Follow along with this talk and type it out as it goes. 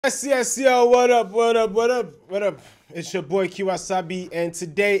Yes, yo, what up? It's your boy KIwaSabi, and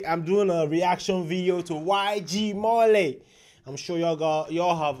today I'm doing a reaction video to YG Marley. I'm sure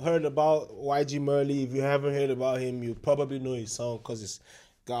y'all have heard about YG Marley. If you haven't heard about him, you probably know his song because it's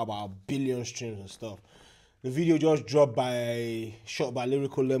got about 1 billion streams and stuff. The video just dropped shot by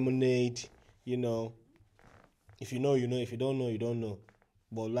Lyrical Lemonade. You know, if you know, you know. If you don't know, you don't know.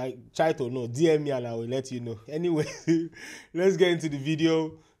 But like, try to know. DM me and I will let you know. Anyway, let's get into the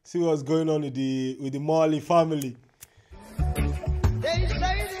video. See what's going on with the Marley family.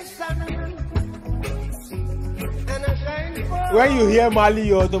 When you hear Marley,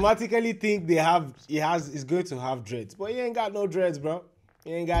 you automatically think he's going to have dreads, but he ain't got no dreads, bro.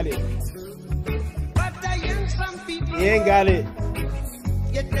 He ain't got it. He ain't got it.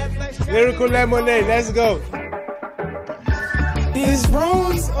 Lyrical Lemonade, let's go. These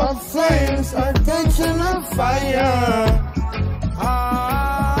roads of flames are catching on fire.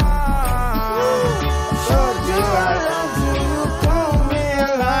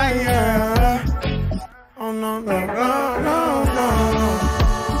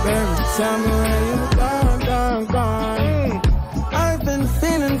 Tell me where you gone. I've been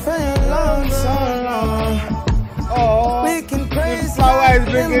feeling for you so long. Oh, we can praise the flower is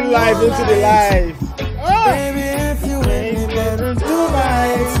bringing life into the life. Baby, if you ain't me, better do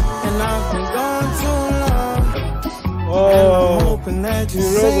right. And I've been gone too long. Oh, and I'm hoping that you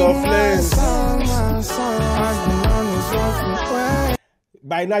sing my song. I've been on this road for way.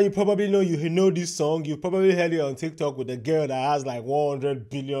 By now, you probably know this song. You probably heard it on TikTok with a girl that has like 100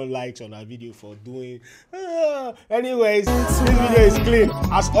 billion likes on her video for doing. Anyways, this video is clean.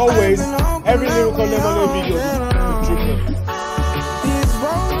 As always, every Lyrical Lemonade video is tripping. These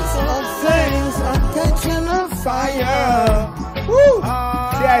roads of flames are catching on fire. Woo! See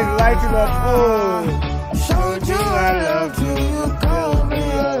how it's lighting up. Oh, showed you I loved you. You called me a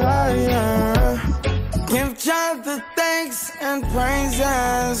liar. Give God the thanks and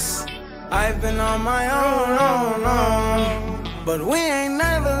praises. I've been on my own, but we ain't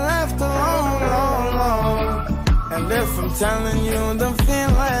never left alone. And if I'm telling you the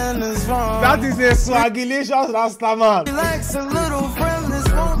feeling is wrong, that is a swaggilicious Rasta man. Relax a little, friend, this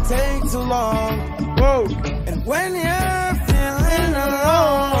won't take too long. Whoa. And when you're feeling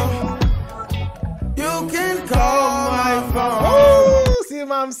alone, you can call my phone. Oh, see,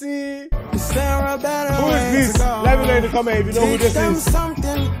 mom, see. Is there a better who is this? Let me know in the comment if you know who this is.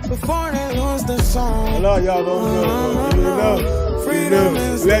 Something before they lose the song. Hello, y'all don't know. You know. Freedom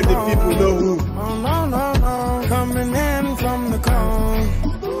is let the people know who. Oh, no. Coming in from the cold.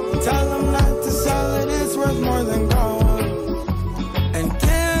 Tell them not to sell it, it's worth more than gold. And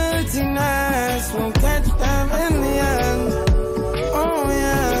guiltiness will catch them in the end. Oh,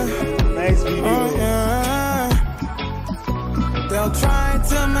 yeah. Nice video. Oh, yeah. They'll try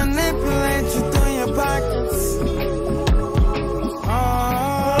to manipulate you through your pockets.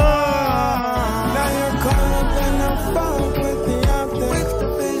 Now you're caught up in the fog with the optics, the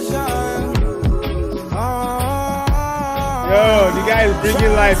vision. Yo, the guy is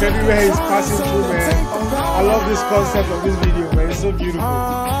bringing life everywhere he's passing through, man. I love this concept of this video, man. It's so beautiful.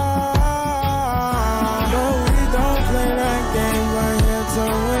 No, we don't play that game. We're here to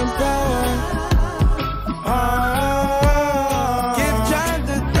empower. Give God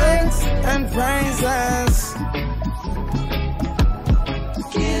the thanks and praises.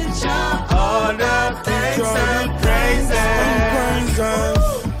 Give God all the thanks and praises.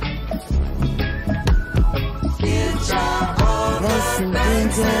 Give God all the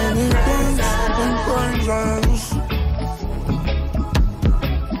thanks and praises.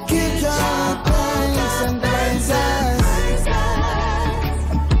 Give God thanks and praises.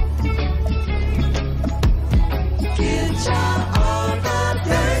 Give God all the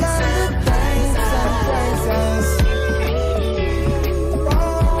thanks and praises.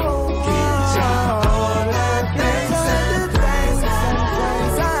 Give God all the thanks and praises.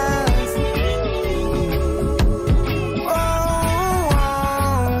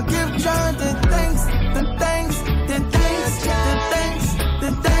 Give God the thanks, the thanks, the thanks, the thanks, the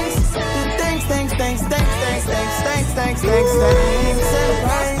thanks, the thanks, thanks, thanks, thanks, thanks, thanks, thanks, thanks, thanks, thanks, and praises.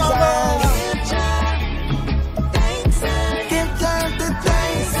 Give God the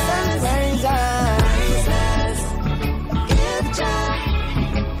thanks and praises.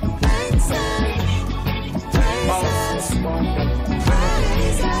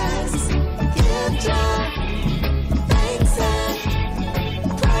 Give God thanks and praises. Give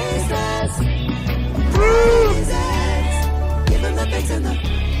God thanks and praises. Give him the thanks and the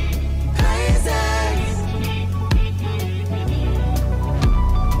praises.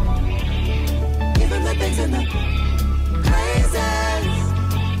 Give him the thanks and the praises.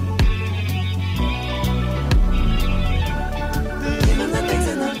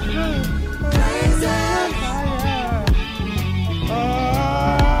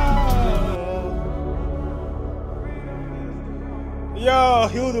 Yo,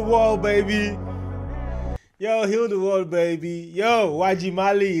 heal the world, baby. Yo, heal the world, baby. Yo, YG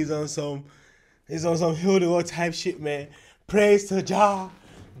Marley is on some heal the world type shit, man. Praise to Jah.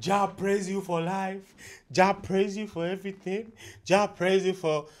 Jah praise you for life. Jah praise you for everything. Jah praise you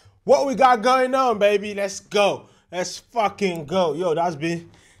for what we got going on, baby. Let's go. Let's fucking go. Yo, that's been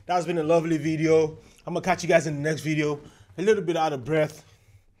a lovely video. I'm gonna catch you guys in the next video. A little bit out of breath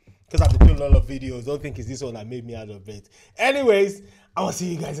because I've been doing a lot of videos. Don't think it's this one that made me out of breath. Anyways, I will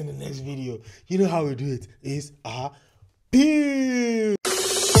see you guys in the next video. You know how we do it. It's peace.